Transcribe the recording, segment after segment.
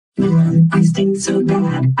Man, I stink so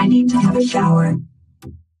bad. I need to have a shower.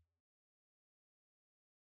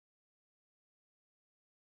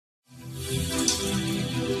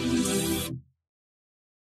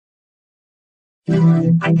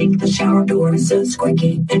 Man, I think the shower door is so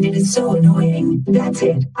squeaky, and it is so annoying. That's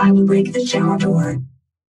it. I will break the shower door.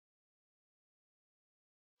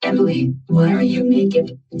 Emily, why are you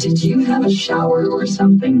naked? Did you have a shower or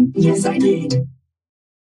something? Yes, I did.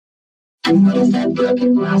 And what is that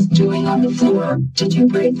broken glass doing on the floor? Did you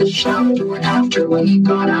break the shower door after when you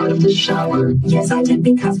got out of the shower? Yes, I did,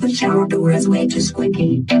 because the shower door is way too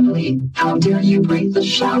squeaky. Emily, how dare you break the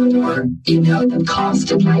shower door? You know the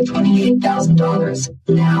cost of my $28,000.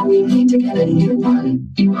 Now we need to get a new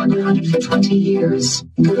one. You are grounded for 20 years.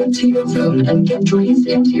 Go to your room and get dressed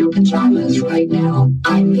into your pajamas right now.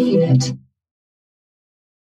 I mean it.